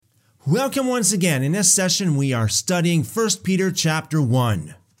Welcome once again. In this session, we are studying 1 Peter chapter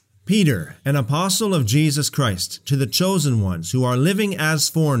 1. Peter, an apostle of Jesus Christ, to the chosen ones who are living as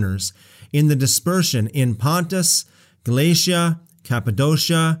foreigners in the dispersion in Pontus, Galatia,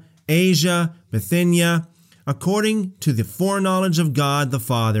 Cappadocia, Asia, Bithynia, according to the foreknowledge of God the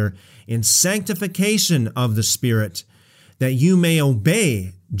Father, in sanctification of the Spirit, that you may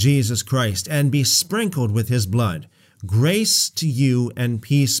obey Jesus Christ and be sprinkled with his blood. Grace to you and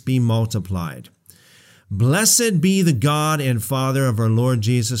peace be multiplied. Blessed be the God and Father of our Lord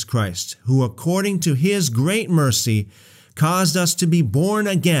Jesus Christ, who according to his great mercy caused us to be born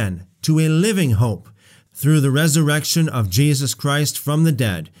again to a living hope through the resurrection of Jesus Christ from the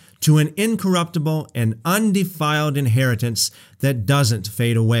dead, to an incorruptible and undefiled inheritance that doesn't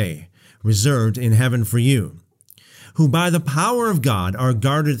fade away, reserved in heaven for you, who by the power of God are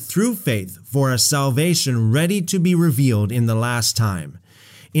guarded through faith for a salvation ready to be revealed in the last time.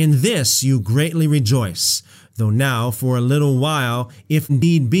 In this you greatly rejoice, though now for a little while, if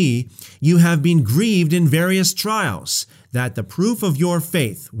need be, you have been grieved in various trials, that the proof of your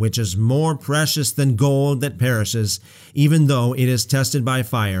faith, which is more precious than gold that perishes, even though it is tested by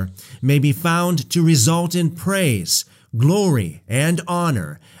fire, may be found to result in praise, glory, and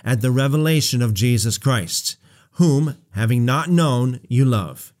honor at the revelation of Jesus Christ, whom, having not known, you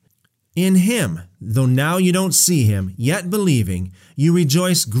love. In him, though now you don't see him, yet believing, you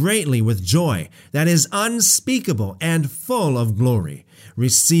rejoice greatly with joy that is unspeakable and full of glory,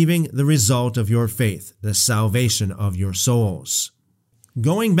 receiving the result of your faith, the salvation of your souls.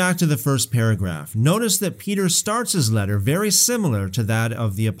 Going back to the first paragraph, notice that Peter starts his letter very similar to that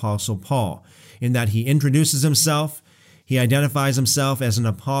of the Apostle Paul, in that he introduces himself, he identifies himself as an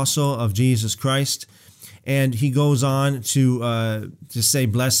apostle of Jesus Christ, and he goes on to say,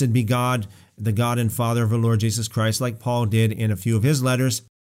 blessed be God, the God and Father of our Lord Jesus Christ, like Paul did in a few of his letters.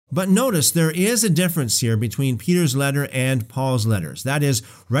 But notice there is a difference here between Peter's letter and Paul's letters. That is,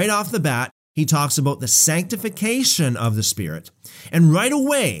 right off the bat, he talks about the sanctification of the Spirit. And right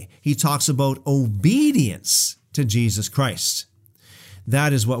away, he talks about obedience to Jesus Christ.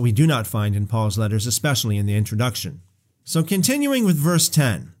 That is what we do not find in Paul's letters, especially in the introduction. So continuing with verse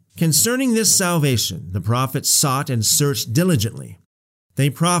 10. Concerning this salvation, the prophets sought and searched diligently. They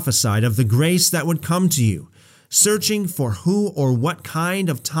prophesied of the grace that would come to you, searching for who or what kind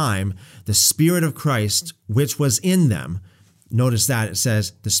of time the Spirit of Christ which was in them. Notice that it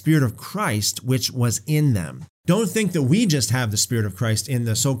says, the Spirit of Christ which was in them. Don't think that we just have the Spirit of Christ in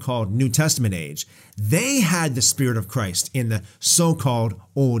the so-called New Testament age. They had the Spirit of Christ in the so-called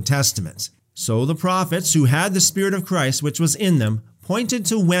Old Testament. So the prophets who had the Spirit of Christ which was in them pointed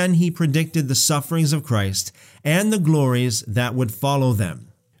to when he predicted the sufferings of Christ and the glories that would follow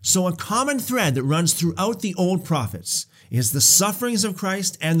them. So a common thread that runs throughout the old prophets is the sufferings of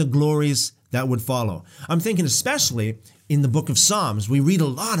Christ and the glories that would follow. I'm thinking especially in the book of Psalms, we read a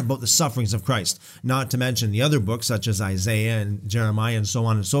lot about the sufferings of Christ, not to mention the other books such as Isaiah and Jeremiah and so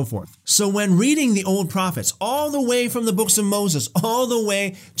on and so forth. So when reading the old prophets, all the way from the books of Moses, all the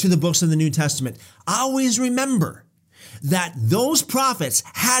way to the books of the New Testament, always remember that those prophets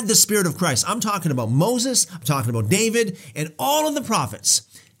had the Spirit of Christ. I'm talking about Moses, I'm talking about David, and all of the prophets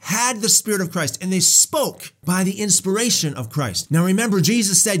had the Spirit of Christ, and they spoke by the inspiration of Christ. Now remember,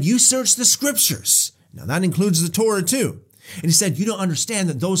 Jesus said, you search the scriptures. Now that includes the Torah too. And he said, you don't understand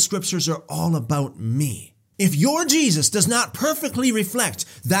that those scriptures are all about me. If your Jesus does not perfectly reflect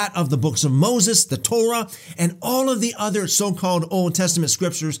that of the books of Moses, the Torah, and all of the other so-called Old Testament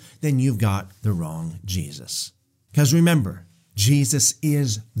scriptures, then you've got the wrong Jesus. Because remember, Jesus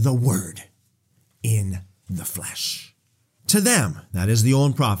is the Word in the flesh. To them, that is the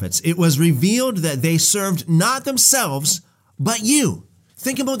old prophets, it was revealed that they served not themselves, but you.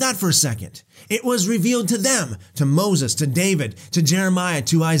 Think about that for a second. It was revealed to them, to Moses, to David, to Jeremiah,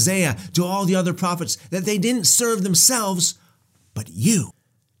 to Isaiah, to all the other prophets, that they didn't serve themselves, but you.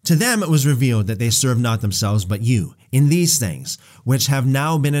 To them it was revealed that they served not themselves, but you, in these things, which have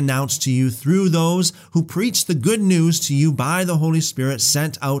now been announced to you through those who preach the good news to you by the Holy Spirit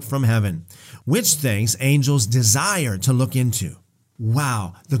sent out from heaven, which things angels desire to look into.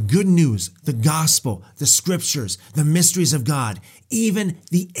 Wow, the good news, the gospel, the scriptures, the mysteries of God, even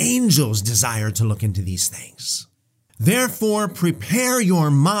the angels desire to look into these things. Therefore, prepare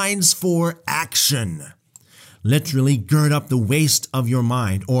your minds for action. Literally, gird up the waist of your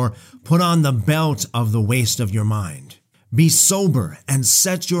mind, or put on the belt of the waist of your mind. Be sober and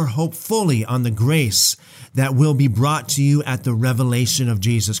set your hope fully on the grace that will be brought to you at the revelation of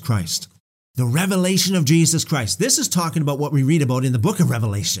Jesus Christ. The revelation of Jesus Christ. This is talking about what we read about in the book of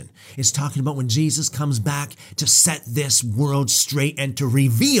Revelation. It's talking about when Jesus comes back to set this world straight and to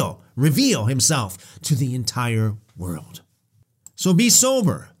reveal reveal himself to the entire world. So be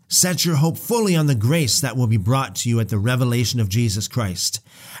sober. Set your hope fully on the grace that will be brought to you at the revelation of Jesus Christ.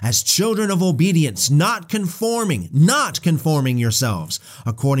 As children of obedience, not conforming yourselves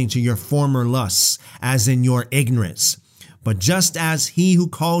according to your former lusts, as in your ignorance. But just as he who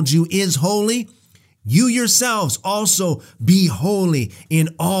called you is holy, you yourselves also be holy in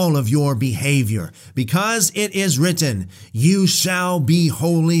all of your behavior, because it is written, you shall be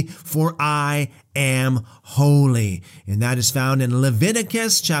holy, for I am holy. And that is found in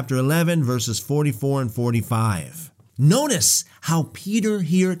Leviticus chapter 11, verses 44 and 45. Notice how Peter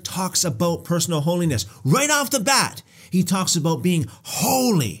here talks about personal holiness. Right off the bat, he talks about being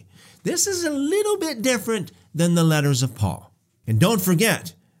holy. This is a little bit different than the letters of Paul. And don't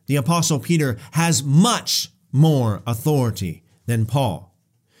forget, the Apostle Peter has much more authority than Paul.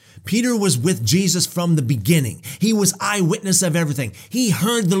 Peter was with Jesus from the beginning. He was eyewitness of everything. He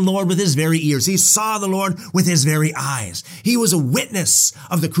heard the Lord with his very ears. He saw the Lord with his very eyes. He was a witness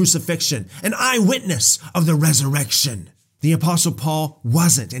of the crucifixion, an eyewitness of the resurrection. The Apostle Paul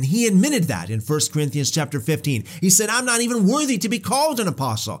wasn't, and he admitted that in 1 Corinthians chapter 15. He said, I'm not even worthy to be called an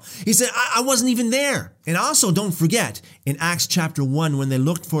apostle. He said, I wasn't even there. And also, don't forget, in Acts chapter 1, when they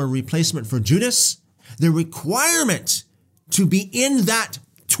looked for a replacement for Judas, the requirement to be in that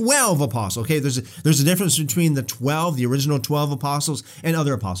 12 apostles. Okay, there's a difference between the 12, the original 12 apostles, and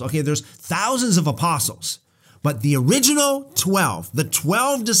other apostles. Okay, there's thousands of apostles, but the original 12, the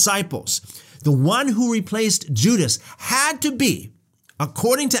 12 disciples, the one who replaced Judas had to be,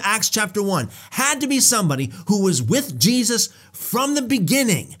 according to Acts chapter 1, had to be somebody who was with Jesus from the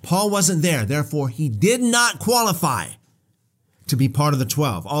beginning. Paul wasn't there, therefore he did not qualify to be part of the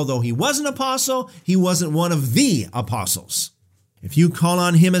 12. Although he was an apostle, he wasn't one of the apostles. If you call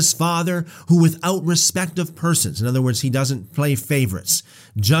on him as Father, who without respect of persons, in other words, he doesn't play favorites,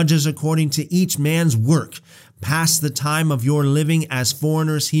 judges according to each man's work, pass the time of your living as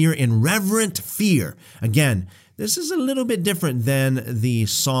foreigners here in reverent fear. Again, this is a little bit different than the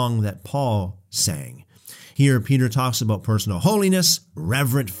song that Paul sang. Here, Peter talks about personal holiness,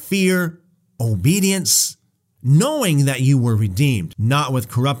 reverent fear, obedience, knowing that you were redeemed, not with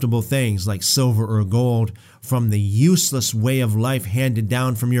corruptible things like silver or gold from the useless way of life handed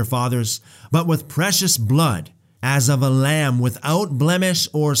down from your fathers, but with precious blood, as of a lamb without blemish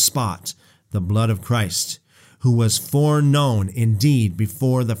or spot, the blood of Christ, who was foreknown indeed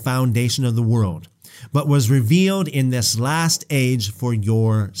before the foundation of the world, but was revealed in this last age for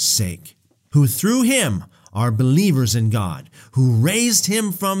your sake, who through him are believers in God, who raised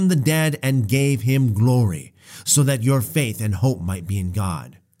him from the dead and gave him glory, so that your faith and hope might be in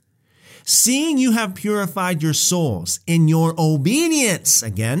God. Seeing you have purified your souls in your obedience,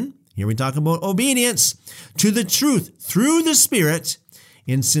 again, here we talk about obedience, to the truth through the Spirit,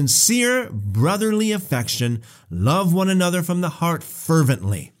 in sincere brotherly affection, love one another from the heart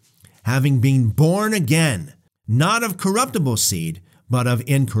fervently, having been born again, not of corruptible seed, but of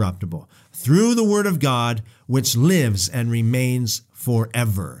incorruptible, through the word of God, which lives and remains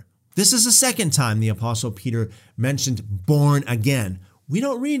forever. This is the second time the Apostle Peter mentioned born again. We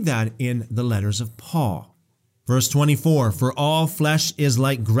don't read that in the letters of Paul. Verse 24, for all flesh is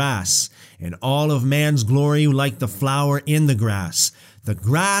like grass, and all of man's glory like the flower in the grass. The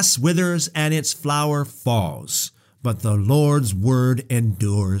grass withers and its flower falls, but the Lord's word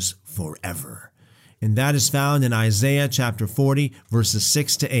endures forever. And that is found in Isaiah chapter 40, verses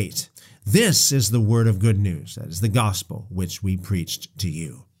 6 to 8. This is the word of good news. That is the gospel which we preached to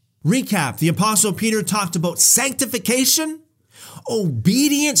you. Recap, the Apostle Peter talked about sanctification,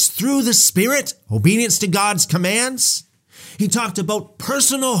 obedience through the Spirit, obedience to God's commands. He talked about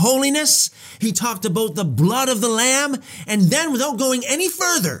personal holiness. He talked about the blood of the Lamb. And then, without going any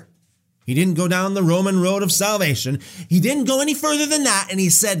further, he didn't go down the Roman road of salvation. He didn't go any further than that. And he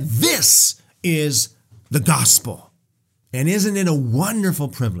said, this is the gospel. And isn't it a wonderful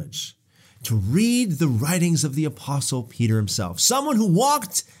privilege to read the writings of the Apostle Peter himself, someone who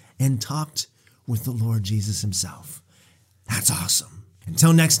walked and talked with the Lord Jesus himself? That's awesome.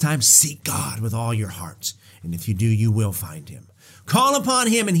 Until next time, seek God with all your heart. And if you do, you will find him. Call upon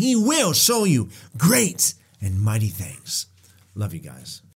him and he will show you great and mighty things. Love you guys.